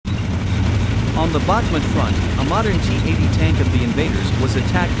On the Bakhmut front, a modern T-80 tank of the invaders was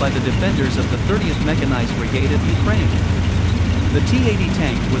attacked by the defenders of the 30th Mechanized Brigade of Ukraine. The T-80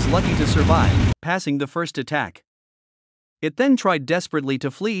 tank was lucky to survive, passing the first attack. It then tried desperately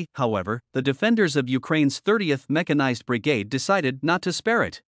to flee. However, the defenders of Ukraine's 30th Mechanized Brigade decided not to spare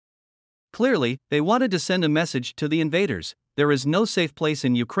it. Clearly, they wanted to send a message to the invaders: there is no safe place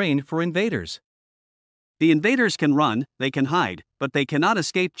in Ukraine for invaders. The invaders can run, they can hide, but they cannot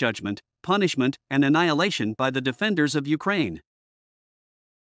escape judgment, punishment, and annihilation by the defenders of Ukraine.